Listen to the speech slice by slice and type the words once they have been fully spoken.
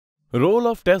Role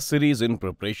of test series in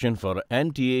preparation for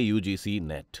NTA UGC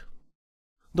NET.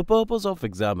 The purpose of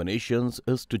examinations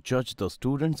is to judge the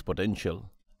student's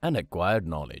potential and acquired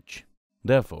knowledge.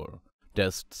 Therefore,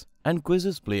 tests and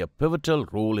quizzes play a pivotal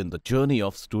role in the journey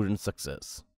of student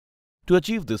success. To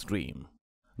achieve this dream,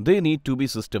 they need to be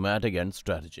systematic and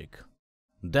strategic.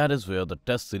 That is where the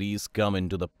test series come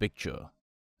into the picture,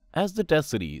 as the test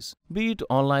series, be it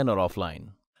online or offline,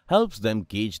 helps them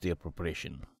gauge their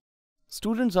preparation.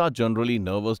 Students are generally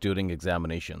nervous during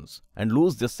examinations and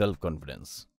lose their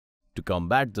self-confidence. To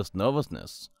combat this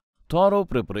nervousness, thorough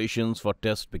preparations for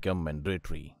tests become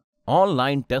mandatory.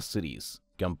 Online test series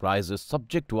comprises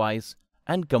subject-wise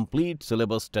and complete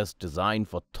syllabus tests designed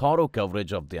for thorough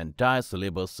coverage of the entire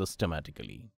syllabus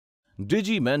systematically.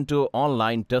 DigiiMento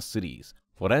online test series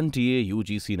for NTA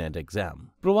UGC NET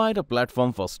exam provide a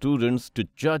platform for students to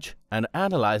judge and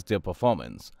analyze their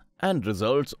performance and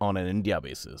results on an India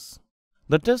basis.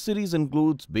 The test series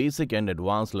includes basic and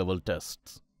advanced level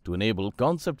tests to enable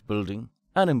concept building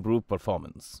and improve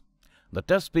performance. The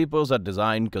test papers are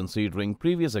designed considering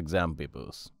previous exam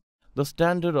papers. The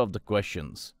standard of the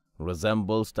questions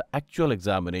resembles the actual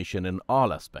examination in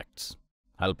all aspects,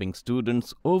 helping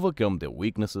students overcome their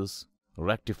weaknesses,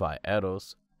 rectify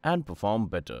errors, and perform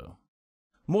better.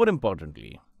 More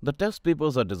importantly, the test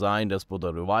papers are designed as per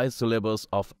the revised syllabus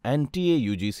of NTA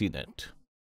UGC NET.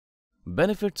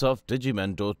 Benefits of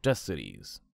DigiiMento Test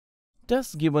Series.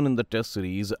 Tests given in the test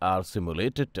series are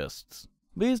simulated tests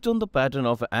based on the pattern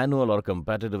of annual or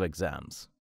competitive exams.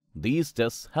 These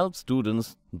tests help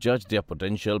students judge their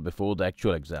potential before the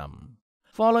actual exam.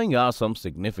 Following are some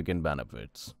significant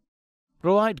benefits.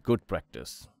 Provide good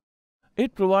practice.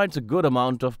 It provides a good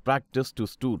amount of practice to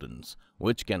students,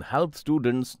 which can help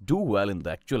students do well in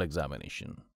the actual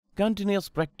examination. Continuous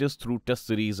practice through test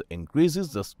series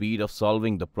increases the speed of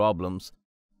solving the problems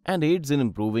and aids in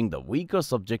improving the weaker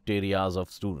subject areas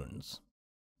of students.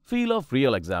 Feel of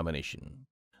real examination.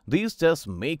 These tests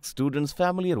make students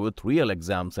familiar with real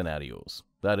exam scenarios.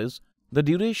 That is, the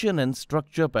duration and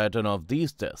structure pattern of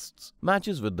these tests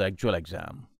matches with the actual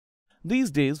exam.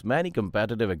 These days, many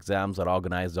competitive exams are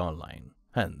organized online.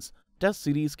 Hence, test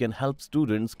series can help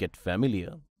students get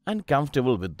familiar and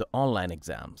comfortable with the online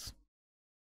exams.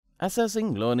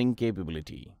 Assessing learning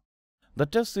capability. The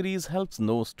test series helps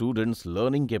know students'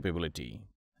 learning capability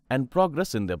and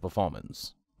progress in their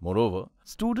performance. Moreover,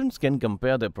 students can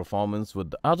compare their performance with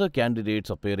the other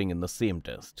candidates appearing in the same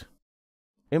test.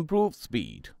 Improve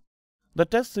speed. The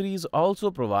test series also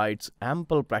provides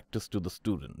ample practice to the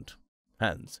student.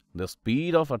 Hence, the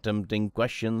speed of attempting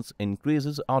questions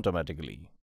increases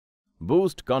automatically.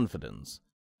 Boost confidence.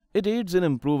 It aids in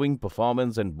improving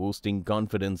performance and boosting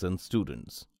confidence in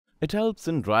students. It helps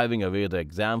in driving away the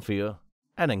exam fear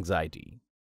and anxiety.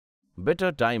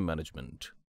 Better time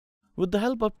management. With the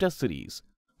help of test series,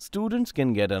 students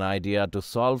can get an idea to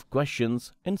solve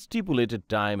questions in stipulated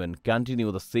time and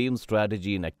continue the same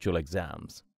strategy in actual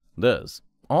exams. Thus,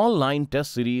 online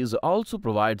test series also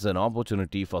provides an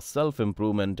opportunity for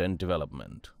self-improvement and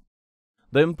development.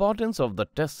 The importance of the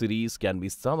test series can be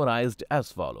summarized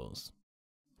as follows.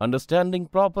 Understanding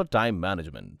proper time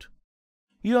management.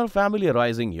 You are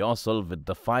familiarizing yourself with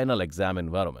the final exam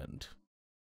environment.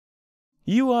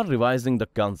 You are revising the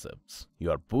concepts. You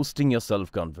are boosting your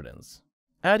self-confidence.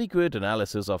 Adequate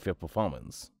analysis of your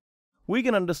performance. We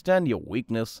can understand your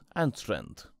weakness and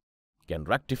strength. Can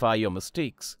rectify your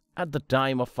mistakes at the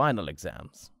time of final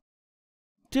exams.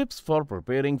 Tips for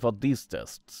preparing for these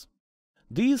tests.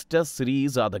 These test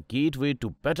series are the gateway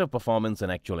to better performance in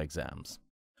actual exams.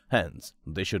 Hence,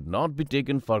 they should not be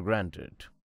taken for granted.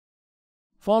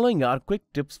 Following are quick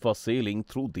tips for sailing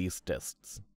through these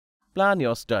tests. Plan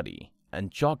your study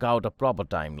and chalk out a proper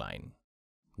timeline.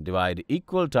 Divide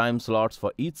equal time slots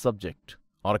for each subject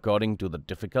or according to the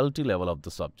difficulty level of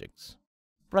the subjects.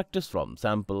 Practice from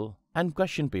sample and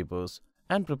question papers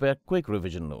and prepare quick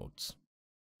revision notes.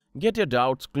 Get your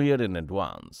doubts cleared in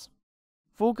advance.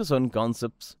 Focus on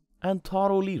concepts and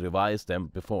thoroughly revise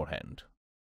them beforehand.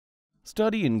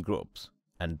 Study in groups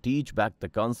and teach back the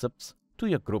concepts to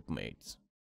your group mates.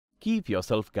 Keep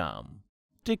yourself calm,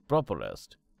 take proper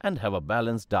rest, and have a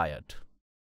balanced diet.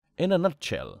 In a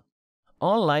nutshell,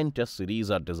 online test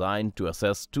series are designed to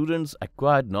assess students'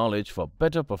 acquired knowledge for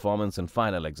better performance in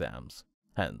final exams.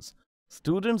 Hence,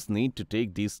 students need to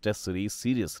take these test series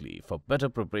seriously for better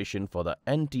preparation for the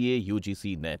NTA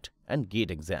UGC NET and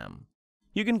GATE exam.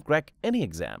 You can crack any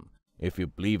exam if you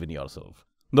believe in yourself.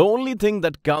 The only thing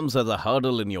that comes as a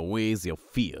hurdle in your way is your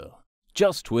fear.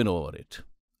 Just win over it,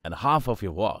 and half of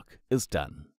your work is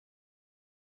done.